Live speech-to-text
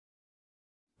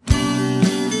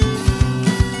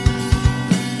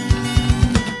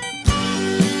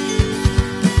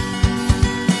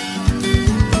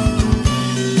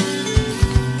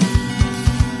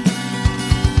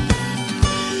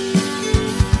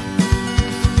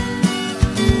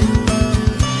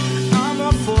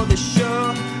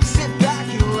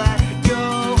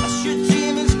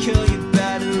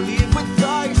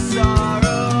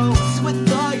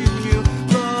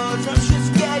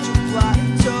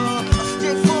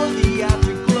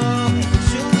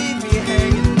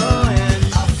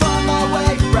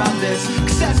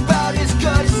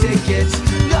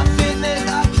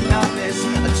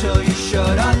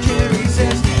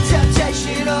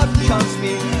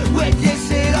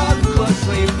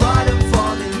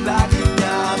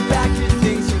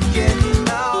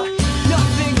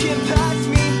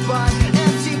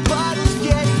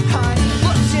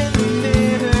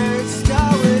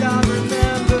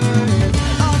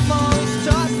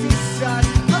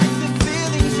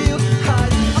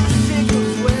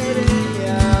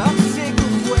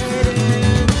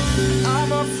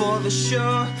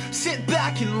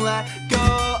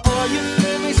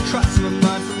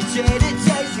day to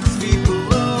day, 6 feet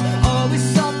below. Always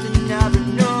something never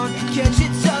known. Can't you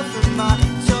tell from my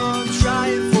tone? Try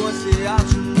and force it out,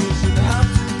 you should have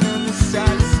to learn the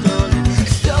side of stone. It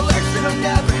still hurts that I'll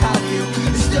never have you.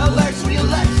 It still hurts when you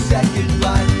left and said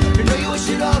goodbye. You know you wish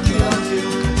it all could undo.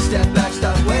 Step back,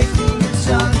 stop wasting your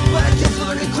time. But I just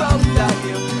learn to grow without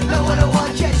you. Know what I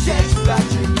want, can't change the fact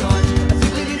you're gone. I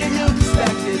think we need a new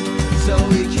perspective, so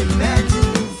we can mend and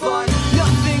move on.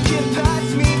 Nothing can pass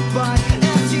me by.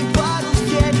 Empty bottles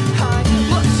get high.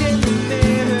 Looked in the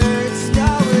mirror, it's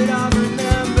now what I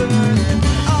remember.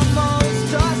 I'm always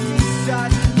tossed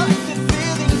aside, like the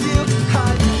feelings you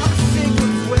hide. I'm sick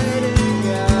of waiting,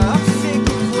 yeah, I'm sick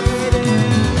of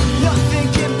waiting. Nothing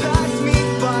can pass me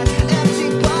by. Empty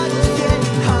bottles get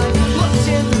high. Looked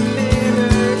in the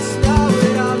mirror, it's now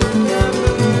what I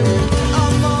remember.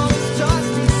 I'm always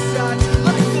tossed aside,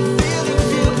 like the feelings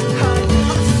you hide.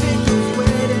 I'm sick of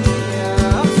waiting,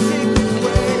 yeah, I'm sick of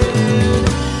waiting.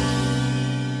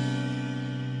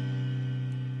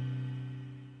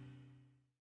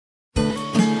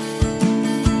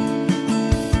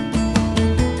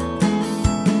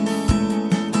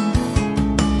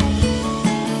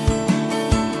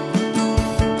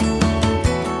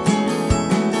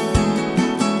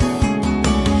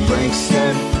 Blank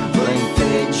stare, blank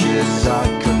pages. I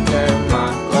compare my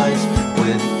life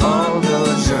with all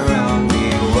those around me.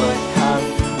 What have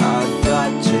I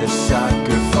got to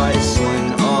sacrifice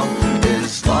when all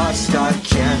is lost? I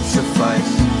can't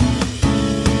suffice.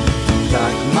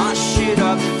 Pack my shit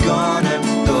up, gonna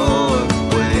go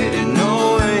away to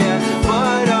nowhere yet,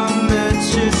 but I'm meant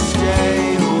to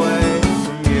stay away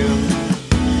from you.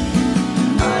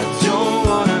 I don't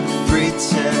wanna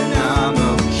pretend I'm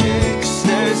okay, 'cause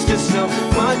there's just so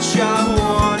much I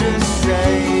wanna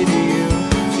say to you,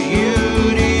 to you,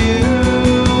 to you.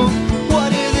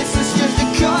 What if this is just a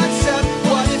concept?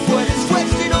 What if what is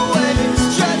wasting away is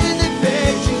treading the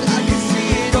pages? I can see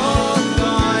it all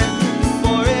gone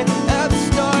before it ever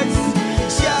starts.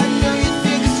 Yeah, I know you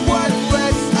think it's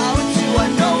worthless. I would too, I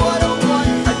know what I want,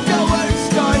 I know where it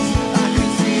starts. I can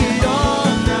see it all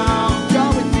now. I'm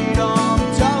done with it all, I'm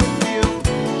done with you.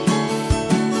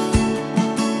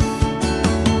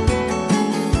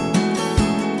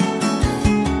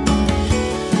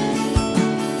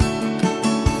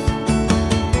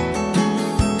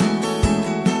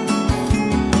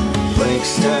 Blank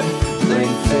stare,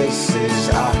 blank faces.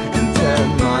 I impair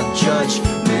my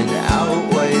judgment,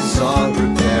 outweighs all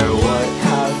repair. What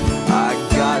have I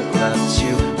got left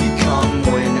to become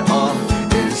when all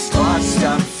is lost?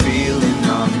 I'm feeling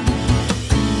numb.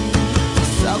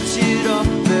 Felt it all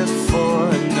before.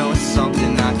 I know it's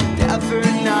something I could never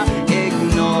not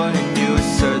ignore. I knew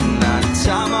it's certain that in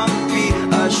time I'll be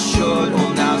assured.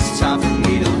 Well, now it's time for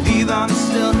me to leave. I'm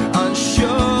still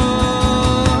unsure.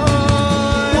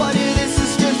 What if this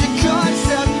is just a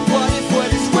concept? What if what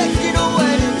is wasting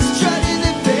away is treading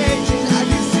the pages? I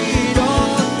can see it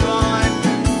all gone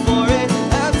before it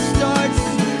ever starts.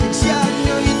 Yeah, I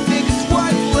know you think it's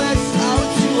worthless. I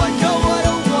would too, I know what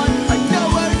I want, I know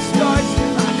where it starts.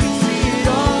 I can see it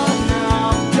all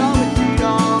now. I'm done with it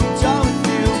all, I'm done with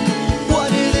you. What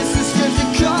if this is just a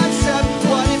concept?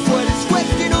 What if what is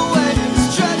wasting away is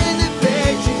treading the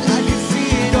pages? I can see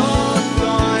it all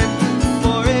gone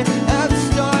before it ever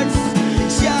starts.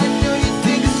 Yeah, I know you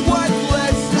think it's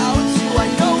worthless. I would too, I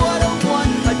know what I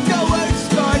want, I know where it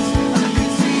starts. I can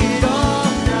see it all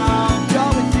now. I'm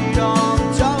done with it all, I'm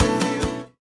done with you.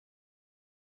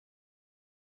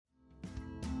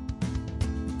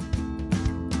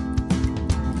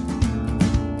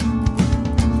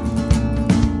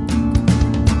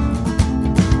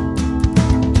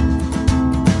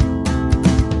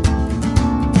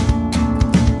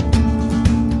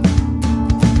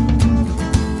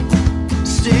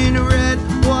 Stain of red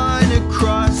wine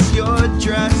across your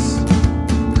dress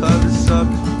covers up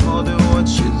more than what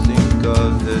you think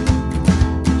of it.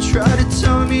 You try to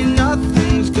tell me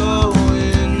nothing's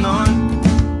going on.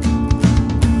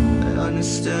 I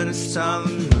understand it's time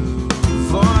to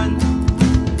move on.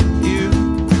 You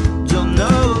don't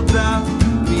know about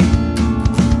me.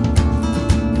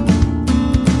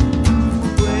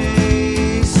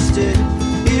 Wasted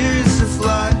years of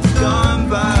life gone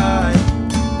by.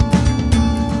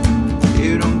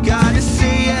 You don't gotta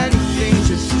say anything,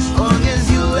 just as long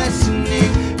as you're listening.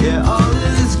 Yeah, all of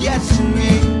this gets to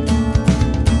me.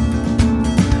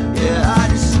 Yeah, I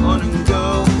just wanna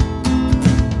go.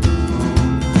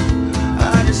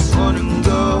 I just wanna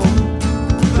go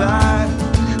back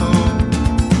home.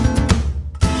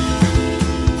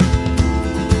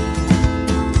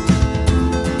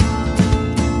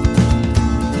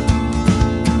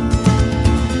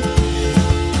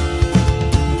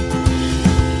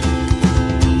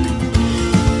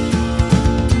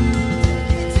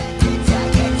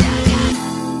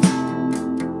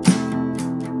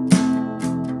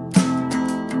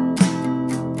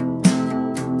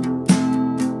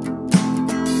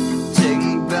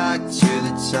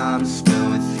 time spent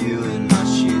with you in my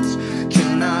sheets.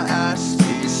 Can I ask, do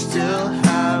you still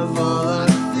have all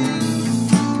the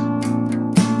things?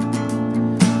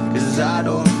 'Cause I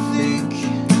don't think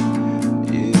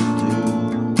you do.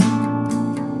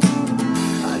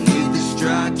 I need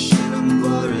distraction, I'm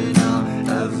blurring out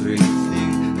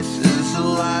everything. This is the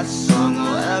last song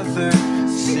I'll ever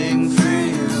sing for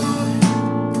you.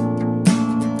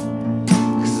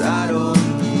 'Cause I don't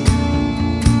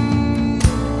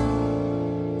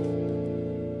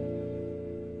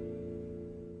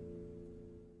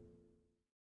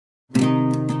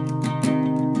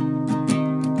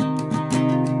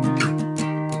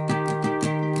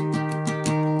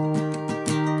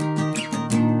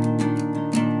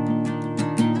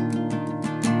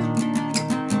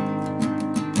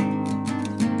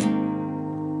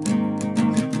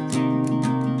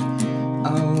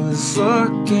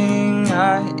looking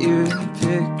at your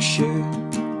picture,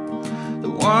 the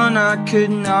one I could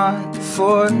not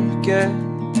forget,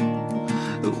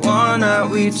 the one that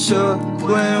we took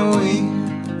when we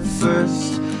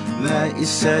first met. You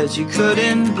said you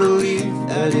couldn't believe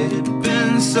that it had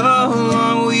been so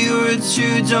long. We were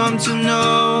too dumb to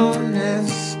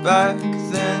notice back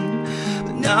then,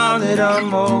 but now that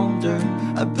I'm older,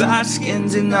 I bask in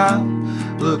denial,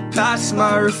 look past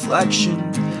my reflection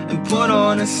and put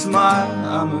on a smile.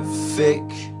 I'm a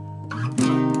fake,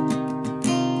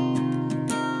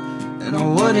 and I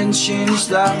wouldn't change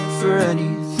that for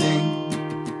anything.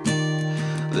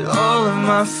 But all of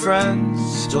my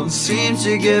friends don't seem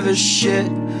to give a shit.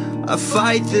 I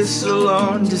fight this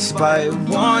alone despite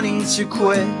wanting to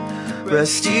quit.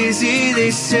 Rest easy,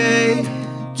 they say,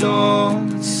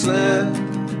 don't slip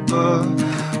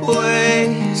away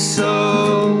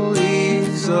so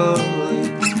easily.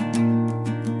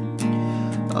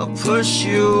 I'll push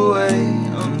you away,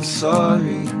 I'm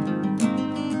sorry,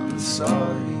 I'm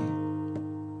sorry.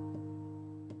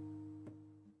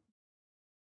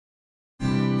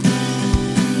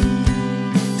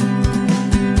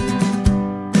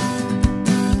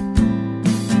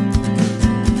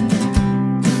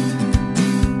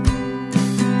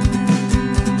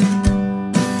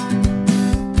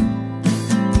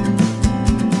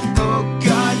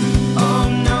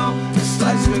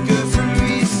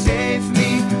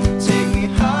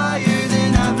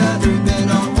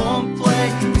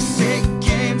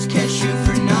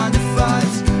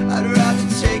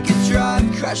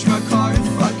 Crash my car and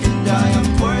fucking die. I'm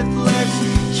worthless,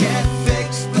 can't fix,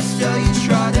 but still you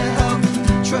try to help.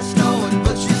 Trust no one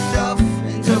but yourself,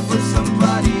 end up with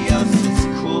somebody else. It's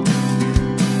cool.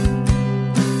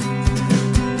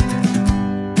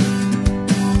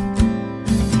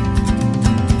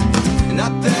 And I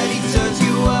bet he does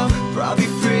you well, probably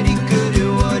pretty good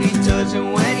at what he does. And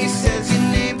when he says your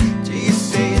name, do you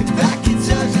say it back a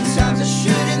dozen times? I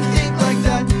shouldn't think like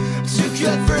that, I'm too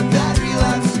good for a bad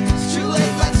relapse. Too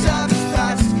late, my time has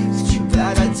passed. It's too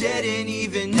bad I didn't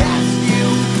even ask you.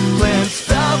 Plans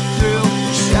fell through,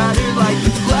 shattered like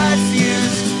the glass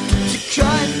used to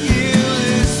cut you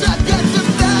loose. I've got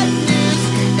some bad news,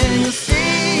 and you'll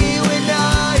see when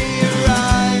I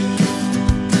arrive.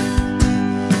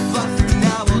 But for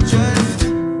now we'll just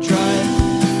drive.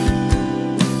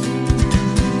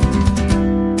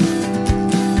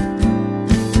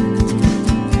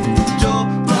 Dull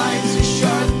lines and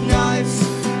sharp knives,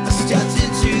 stepped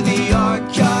into the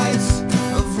archives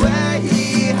of where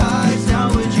he hides. Now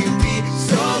would you be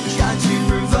so kind to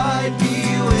provide me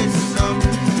with some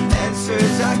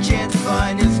answers I can't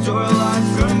find? His door locked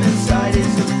from inside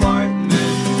his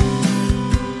apartment.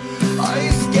 Are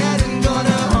you scared and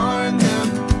gonna harm him?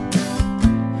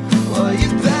 Well, you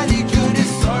better go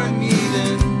disarm me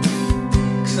then,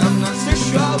 'cause I'm not so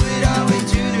sure what I would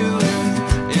do to him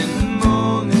in the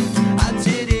moment. I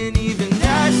didn't even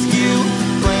ask you.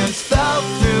 Plans fell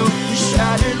through,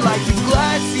 shattered like the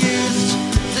glass used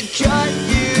to cut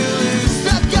you loose.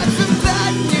 I've got some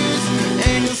bad news,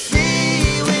 and you'll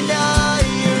see when I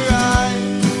arrive.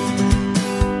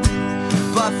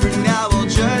 But for now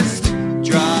we'll just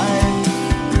drive.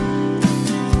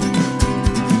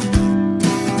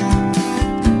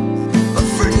 But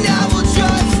for now we'll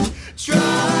just drive.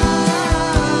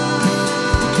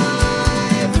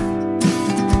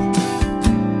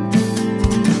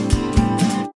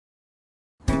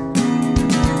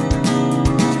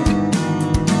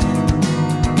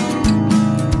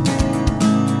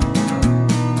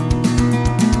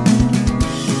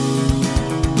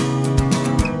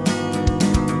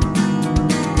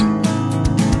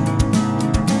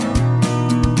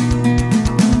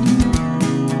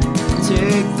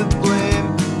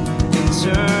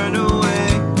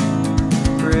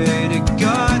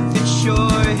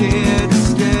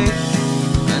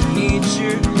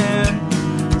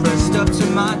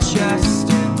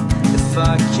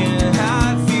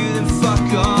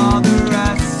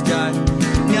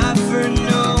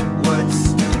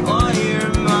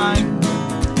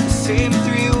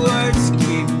 Every word's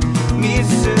keep me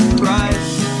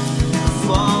surprised. I've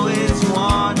always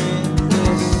wanted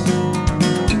this.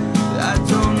 I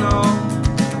don't know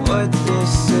what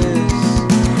this is.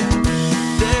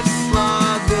 This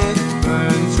love, it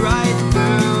burns right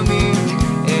through me.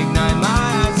 Ignite my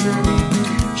eyes for me.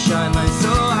 Shine light so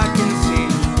I can see.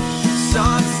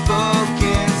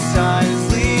 Soft-spoken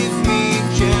signs leave me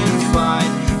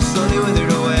confined. Slowly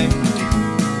withered away.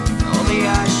 Only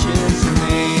ashes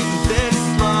remain. This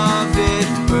love, it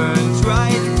burns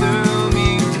right through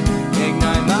me.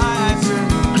 Ignite my eyes for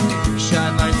me.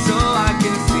 Shine light so I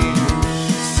can see.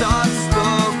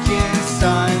 Soft-spoken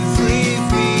signs leave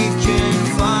me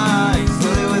confined.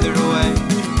 Slowly withered away.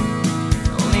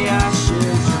 Only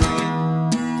ashes remain.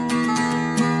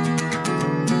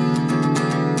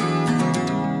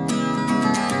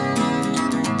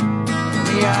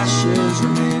 Only ashes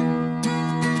remain.